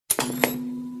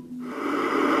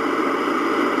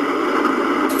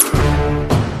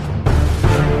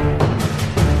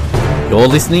You're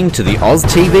listening to the Oz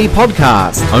TV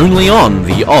podcast, only on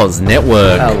the Oz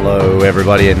Network. Hello,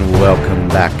 everybody, and welcome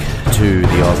back to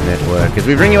the Oz Network as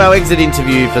we bring you our exit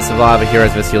interview for Survivor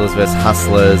Heroes vs. Healers vs.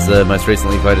 Hustlers, most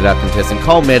recently voted out contestant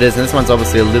Cole Meadows, and this one's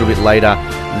obviously a little bit later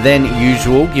than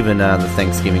usual, given the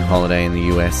Thanksgiving holiday in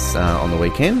the US on the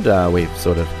weekend. We've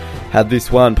sort of had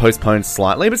this one postponed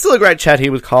slightly, but still a great chat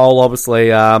here with Cole, obviously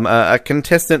a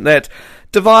contestant that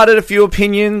divided a few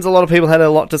opinions. A lot of people had a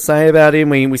lot to say about him.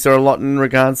 We saw a lot in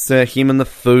regards to him and the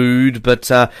food,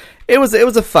 but it was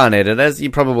a fun edit, as you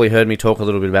probably heard me talk a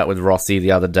little bit about with Rossi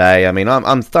the other day. I mean,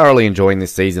 I'm thoroughly enjoying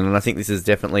this season, and I think this is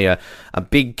definitely a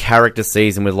big character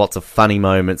season with lots of funny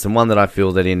moments, and one that I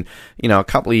feel that in, a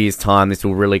couple of years' time, this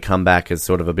will really come back as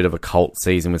sort of a bit of a cult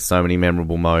season with so many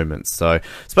memorable moments. So,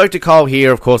 spoke to Cole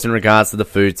here, of course, in regards to the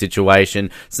food situation.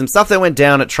 Some stuff that went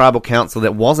down at Tribal Council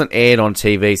that wasn't aired on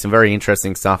TV, some very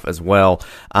interesting stuff as well.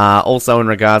 Also in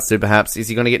regards to perhaps, is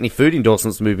he going to get any food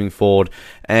endorsements moving forward?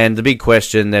 And the big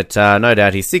question that no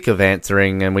doubt he's sick of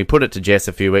answering, and we put it to Jess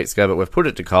a few weeks ago, but we've put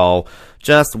it to Cole,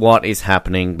 just what is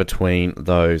happening between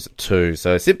those two.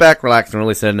 So sit back, relax, and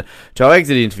listen to our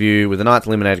exit interview with the night's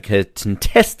eliminated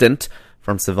contestant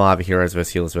from Survivor Heroes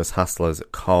vs. Healers vs. Hustlers,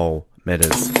 Cole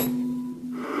Meadows.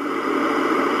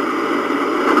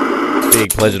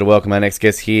 Big pleasure to welcome our next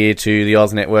guest here to the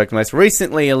Oz Network, the most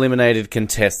recently eliminated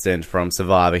contestant from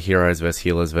Survivor Heroes vs.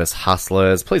 Healers vs.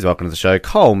 Hustlers. Please welcome to the show,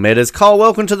 Cole Meadows. Cole,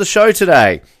 welcome to the show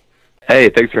today. Hey,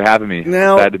 thanks for having me.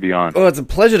 Now, glad to be on. Well, it's a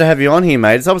pleasure to have you on here,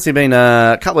 mate. It's obviously been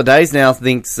a couple of days now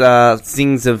since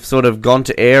things have sort of gone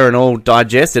to air and all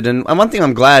digested. And one thing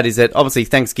I'm glad is that obviously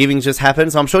Thanksgiving's just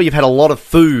happened, so I'm sure you've had a lot of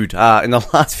food in the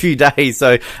last few days.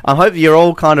 So I hope you're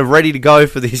all kind of ready to go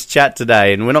for this chat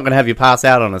today, and we're not going to have you pass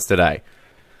out on us today.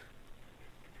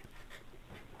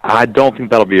 I don't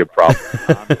think that'll be a problem.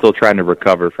 I'm still trying to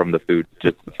recover from the food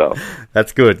just itself.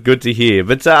 That's good. Good to hear.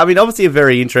 But, obviously a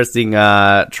very interesting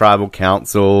tribal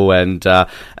council, and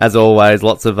as always,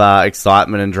 lots of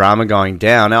excitement and drama going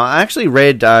down. Now, I actually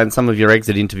read in some of your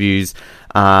exit interviews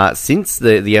since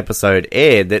the episode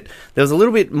aired that there was a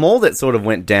little bit more that sort of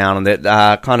went down, and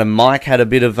that kind of Mike had a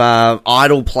bit of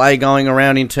idol play going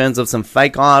around in terms of some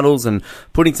fake idols and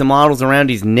putting some idols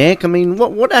around his neck. I mean,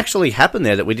 what actually happened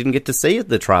there that we didn't get to see at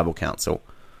the tribal council?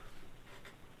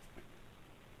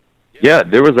 Yeah,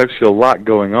 there was actually a lot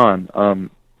going on.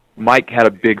 Mike had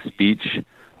a big speech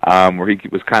where he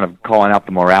was kind of calling out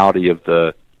the morality of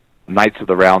the Knights of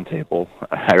the Round Table.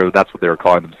 That's what they were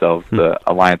calling themselves, the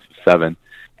Alliance of Seven.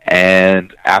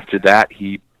 And after that,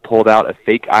 he pulled out a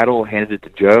fake idol, handed it to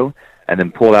Joe, and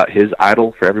then pulled out his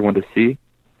idol for everyone to see.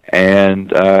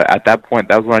 And at that point,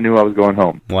 that was when I knew I was going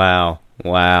home. Wow,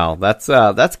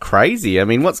 that's crazy. I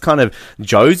mean, what's kind of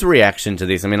Joe's reaction to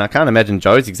this? I mean, I can't imagine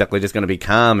Joe's exactly just going to be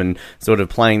calm and sort of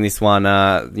playing this one,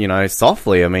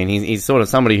 softly. I mean, he's sort of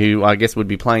somebody who I guess would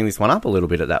be playing this one up a little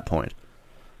bit at that point.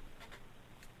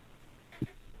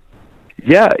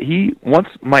 Yeah, once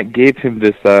Mike gave him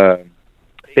this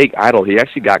fake idol, he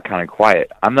actually got kind of quiet.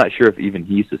 I'm not sure if even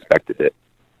he suspected it.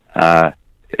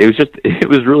 It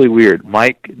was really weird.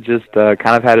 Mike just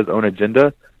kind of had his own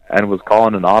agenda and was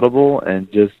calling an audible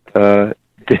and just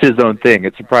did his own thing.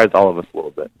 It surprised all of us a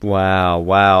little bit.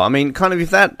 Wow. I mean, kind of,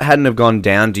 if that hadn't have gone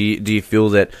down, do you feel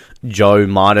that Joe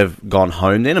might have gone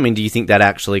home then? I mean, do you think that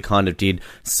actually kind of did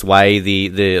sway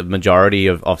the majority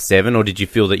of seven, or did you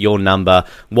feel that your number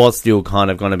was still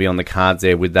kind of going to be on the cards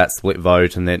there with that split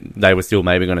vote, and that they were still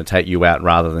maybe going to take you out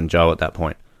rather than Joe at that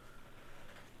point?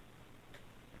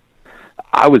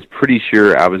 I was pretty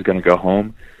sure I was going to go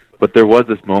home, but there was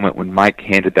this moment when Mike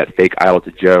handed that fake idol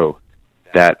to Joe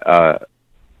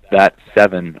that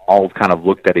seven all kind of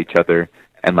looked at each other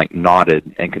and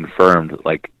nodded and confirmed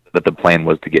that the plan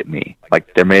was to get me.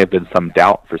 There may have been some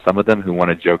doubt for some of them who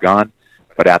wanted Joe gone,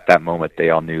 but at that moment they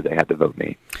all knew they had to vote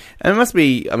me. And it must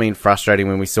be, frustrating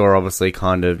when we saw obviously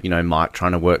kind of, Mike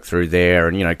trying to work through there,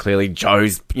 and, clearly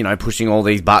Joe's, pushing all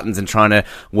these buttons and trying to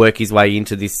work his way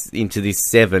into this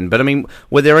seven. But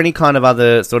were there any kind of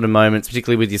other sort of moments,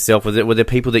 particularly with yourself, were there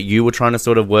people that you were trying to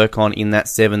sort of work on in that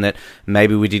seven that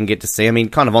maybe we didn't get to see?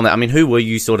 Kind of on that, who were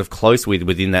you sort of close with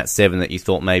within that seven that you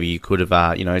thought maybe you could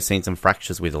have, seen some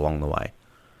fractures with along the way?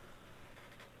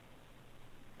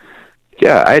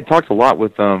 Yeah, I had talked a lot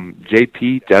with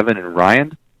JP, Devin, and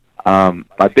Ryan.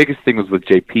 My biggest thing was with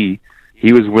JP.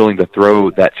 He was willing to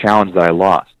throw that challenge that I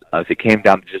lost. If it came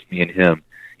down to just me and him,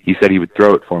 he said he would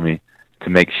throw it for me to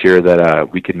make sure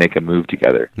that we could make a move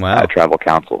together at Tribal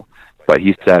Council. But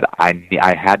he said I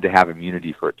had to have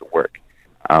immunity for it to work,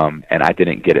 and I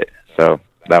didn't get it. So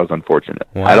that was unfortunate.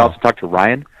 Wow. I'd also talked to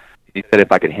Ryan. He said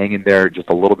if I could hang in there just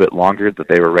a little bit longer, that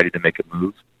they were ready to make a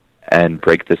move. and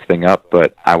break this thing up,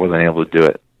 but I wasn't able to do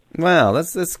it. Wow,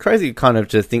 that's crazy kind of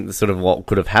to think the sort of what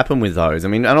could have happened with those. I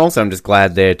mean, and also I'm just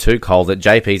glad there too, Cole, that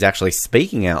JP's actually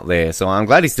speaking out there. So I'm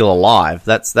glad he's still alive.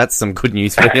 That's some good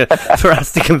news for for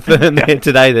us to confirm there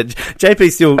today that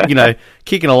JP's still,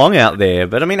 kicking along out there.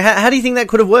 But I mean, how do you think that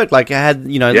could have worked? Like, he has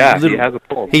a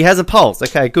pulse. He has a pulse.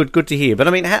 Okay, good to hear. But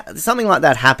I mean, something like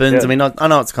that happens. Yeah. I mean, I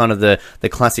know it's kind of the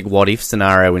classic what if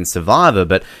scenario in Survivor,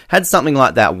 but had something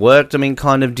like that worked? I mean,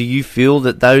 kind of, do you feel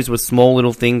that those were small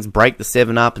little things, break the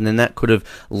 7 up, and then that could have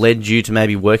led you to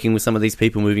maybe working with some of these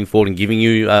people moving forward and giving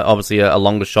you obviously a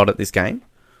longer shot at this game?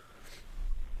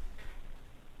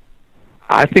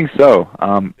 I think so.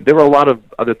 There were a lot of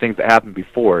other things that happened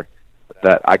before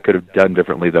that I could have done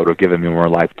differently that would have given me more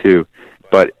life too.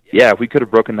 But yeah, if we could have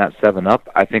broken that 7 up,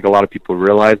 I think a lot of people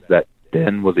realized that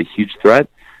Ben was a huge threat.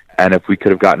 And if we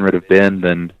could have gotten rid of Ben,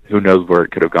 then who knows where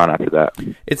it could have gone after that.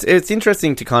 It's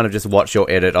interesting to kind of just watch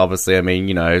your edit, obviously. I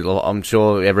mean, I'm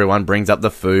sure everyone brings up the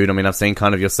food. I mean, I've seen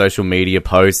kind of your social media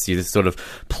posts. You're just sort of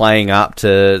playing up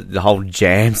to the whole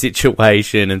jam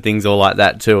situation and things all like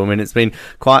that too. I mean, it's been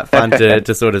quite fun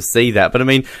to sort of see that. But I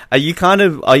mean, are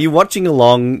you watching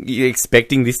along, you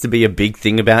expecting this to be a big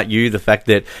thing about you? The fact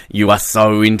that you are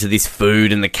so into this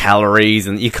food and the calories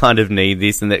and you kind of need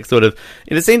this and that sort of,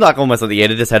 it seemed like almost like the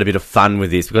editors had a bit of fun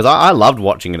with this because I loved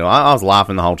watching it. I was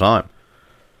laughing the whole time.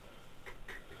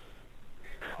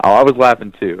 Oh, I was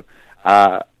laughing too.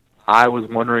 I was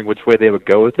wondering which way they would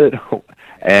go with it,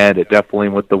 and it definitely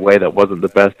went the way that wasn't the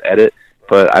best edit,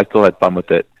 but I still had fun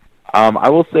with it. I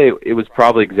will say it was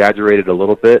probably exaggerated a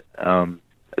little bit. The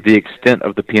extent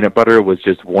of the peanut butter was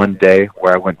just one day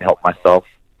where I went and helped myself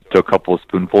to a couple of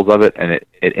spoonfuls of it, and it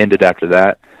ended after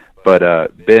that.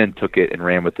 But Ben took it and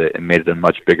ran with it and made it a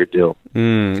much bigger deal.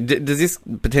 Does this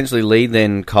potentially lead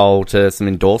then, Cole, to some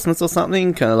endorsements or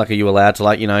something? Kind of like, are you allowed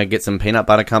to get some peanut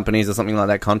butter companies or something like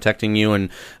that contacting you,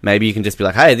 and maybe you can just be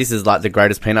like, hey, this is like the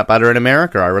greatest peanut butter in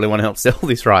America. I really want to help sell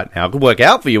this right now. It could work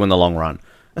out for you in the long run.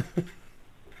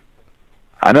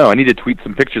 I know. I need to tweet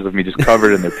some pictures of me just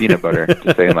covered in their peanut butter,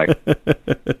 just saying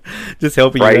just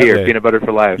helping right you here, there. Peanut butter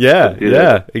for life.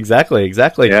 Yeah, exactly.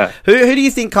 Yeah. Who do you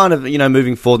think kind of,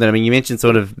 moving forward then? I mean, you mentioned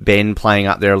sort of Ben playing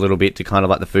up there a little bit to kind of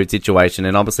like the food situation,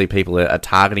 and obviously people are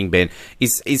targeting Ben.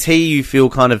 Is he, you feel,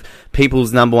 kind of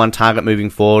people's number one target moving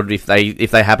forward if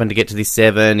they happen to get to this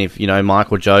 7, if,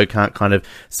 Mike or Joe can't kind of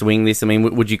swing this? I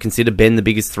mean, would you consider Ben the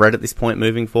biggest threat at this point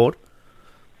moving forward?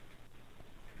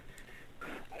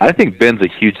 I think Ben's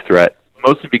a huge threat,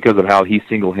 mostly because of how he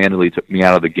single-handedly took me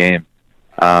out of the game.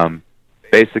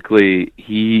 Basically,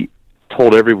 he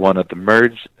told everyone at the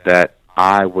merge that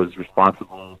I was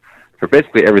responsible for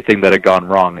basically everything that had gone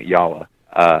wrong at Yala.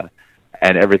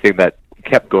 And everything that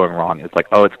kept going wrong. It's like,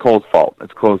 oh, it's Cole's fault.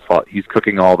 It's Cole's fault. He's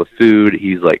cooking all the food.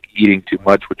 He's, eating too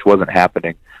much, which wasn't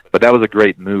happening. But that was a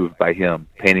great move by him,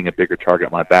 painting a bigger target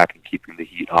on my back and keeping the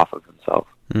heat off of himself.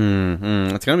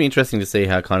 It's going to be interesting to see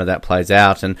how kind of that plays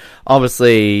out. And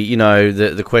obviously,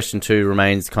 the question too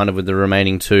remains kind of with the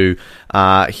remaining 2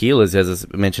 healers, as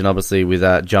I mentioned, obviously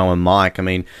with Joe and Mike. I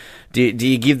mean, do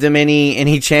you give them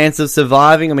any chance of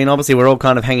surviving? I mean, obviously we're all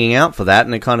kind of hanging out for that,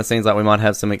 and it kind of seems like we might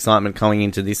have some excitement coming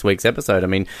into this week's episode. I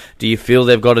mean, do you feel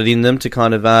they've got it in them to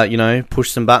kind of, push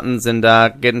some buttons and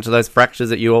get into those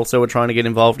fractures that you also were trying to get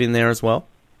involved in there as well?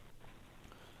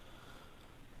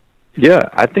 Yeah,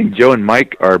 I think Joe and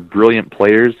Mike are brilliant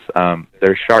players.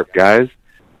 They're sharp guys.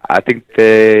 I think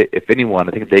if anyone,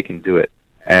 I think they can do it.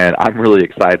 And I'm really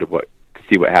excited to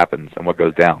see what happens and what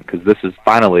goes down, because this is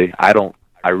finally,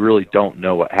 I really don't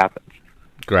know what happens.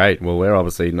 Great. Well, we're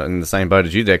obviously in the same boat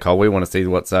as you there, Cole. We want to see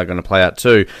what's going to play out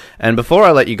too. And before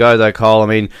I let you go, though, Cole, I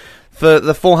mean, for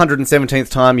the 417th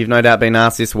time, you've no doubt been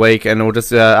asked this week, and we'll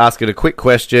just ask it a quick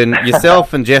question.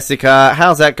 Yourself and Jessica,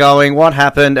 how's that going? What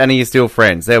happened? And are you still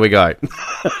friends? There we go.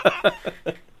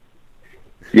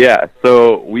 Yeah,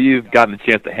 so we've gotten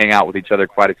the chance to hang out with each other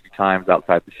quite a few times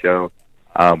outside the show.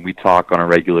 We talk on a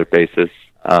regular basis.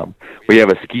 We have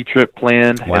a ski trip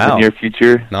planned in the near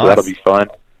future, Nice. So that'll be fun.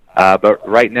 But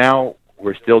right now,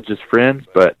 we're still just friends,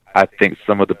 but I think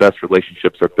some of the best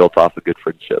relationships are built off of good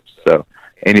friendships. So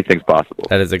anything's possible.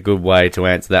 That is a good way to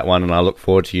answer that one, and I look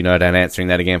forward to answering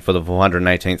that again for the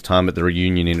 418th time at the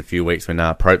reunion in a few weeks when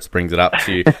Propes brings it up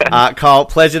to you. Cole,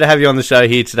 pleasure to have you on the show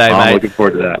here today, mate. I'm looking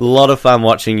forward to that. A lot of fun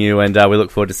watching you, and we look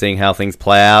forward to seeing how things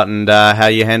play out and how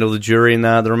you handle the jury in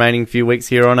the remaining few weeks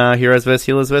here on Heroes vs.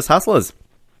 Healers vs. Hustlers.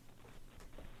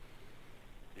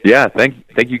 Yeah, thank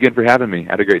you again for having me.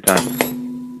 I had a great time.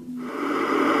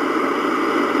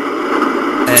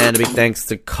 And a big thanks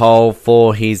to Cole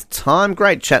for his time.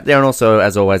 Great chat there. And also,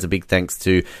 as always, a big thanks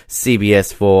to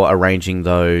CBS for arranging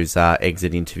those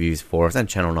exit interviews for us, and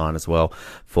Channel 9 as well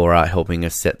for helping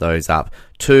us set those up.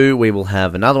 We will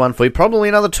have another one for you, probably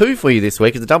another 2 for you this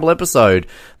week. It's a double episode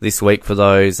this week for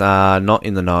those not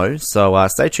in the know. So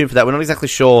stay tuned for that. We're not exactly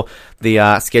sure the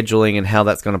scheduling and how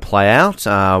that's going to play out.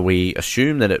 We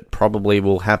assume that it probably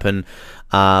will happen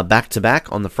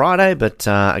back-to-back on the Friday, but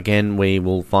again, we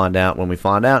will find out when we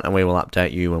find out, and we will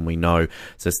update you when we know,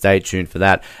 so stay tuned for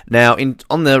that. Now,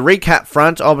 on the recap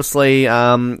front, obviously,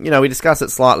 we discussed it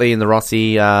slightly in the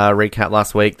Rossi recap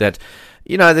last week that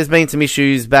there's been some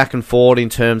issues back and forth in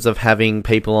terms of having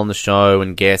people on the show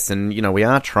and guests, and, we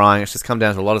are trying. It's just come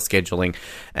down to a lot of scheduling,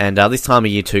 and this time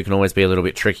of year too can always be a little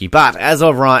bit tricky. But as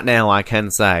of right now, I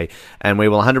can say, and we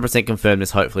will 100% confirm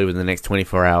this hopefully within the next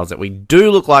 24 hours, that we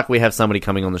do look like we have somebody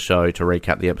coming on the show to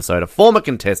recap the episode. A former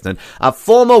contestant, a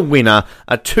former winner,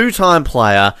 a 2-time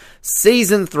player,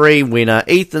 Season 3 winner,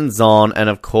 Ethan Zahn, and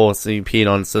of course he appeared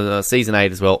on Season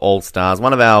 8 as well, All Stars.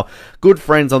 One of our good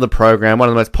friends on the program, one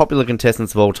of the most popular contestants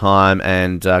of all time,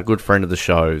 and a good friend of the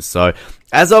show. So,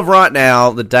 as of right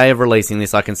now, the day of releasing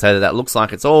this, I can say that looks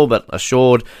like it's all but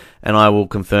assured, and I will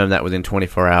confirm that within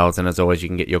 24 hours. And as always, you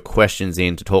can get your questions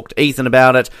in to talk to Ethan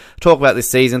about it, talk about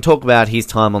this season, talk about his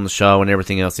time on the show and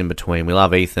everything else in between. We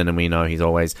love Ethan, and we know he's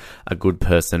always a good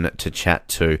person to chat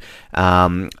to.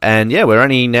 And yeah, we're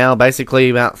only now basically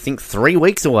about, I think, 3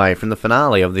 weeks away from the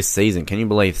finale of this season. Can you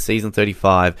believe season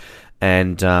 35?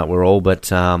 And we're all but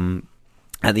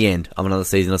at the end of another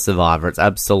season of Survivor. It's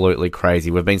absolutely crazy.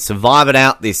 We've been Survivored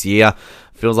out this year.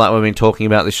 Feels like we've been talking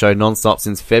about this show non-stop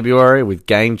since February with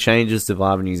Game Changers,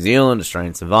 Survivor New Zealand,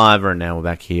 Australian Survivor, and now we're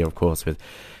back here, of course, with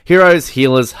Heroes,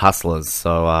 Healers, Hustlers.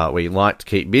 So we like to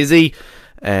keep busy,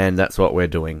 and that's what we're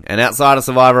doing. And outside of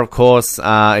Survivor, of course,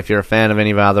 if you're a fan of any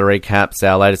of our other recaps,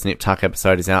 our latest Nip Tuck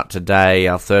episode is out today.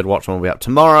 Our third watch one will be up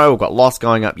tomorrow. We've got Lost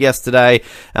going up yesterday.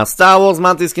 Our Star Wars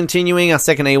month is continuing. Our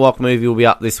second Ewok movie will be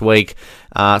up this week,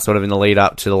 sort of in the lead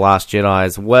up to The Last Jedi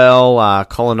as well.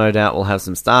 Colin, no doubt, will have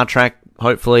some Star Trek,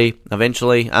 hopefully,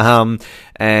 eventually.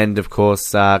 And, of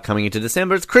course, coming into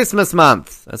December, it's Christmas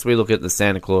month, as we look at the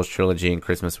Santa Claus trilogy and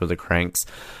Christmas with the Cranks.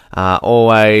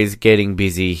 Always getting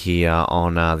busy here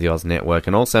on the Oz Network,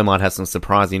 and also might have some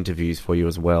surprise interviews for you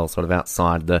as well, sort of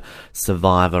outside the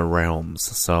Survivor realms.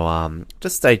 So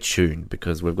just stay tuned,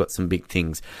 because we've got some big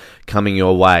things coming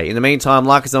your way. In the meantime,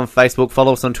 like us on Facebook,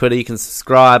 follow us on Twitter, you can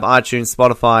subscribe, iTunes,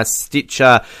 Spotify,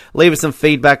 Stitcher, leave us some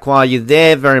feedback while you're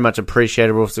there, very much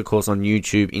appreciated. We're also, of course, on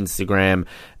YouTube, Instagram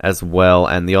as well,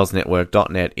 and the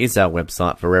OzNetwork.net is our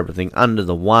website for everything under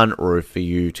the one roof for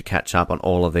you to catch up on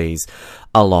all of these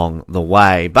along the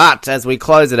way. But as we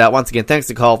close it out, once again, thanks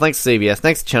to Cole, thanks to CBS,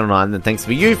 thanks to Channel 9, and thanks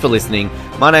for you for listening.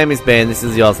 My name is Ben, this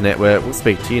is the Oz Network. We'll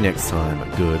speak to you next time.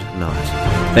 Good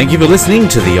night. Thank you for listening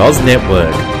to the Oz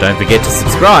Network. Don't forget to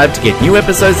subscribe to get new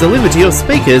episodes delivered to your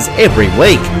speakers every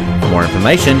week. For more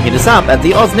information, hit us up at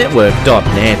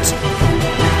theoznetwork.net.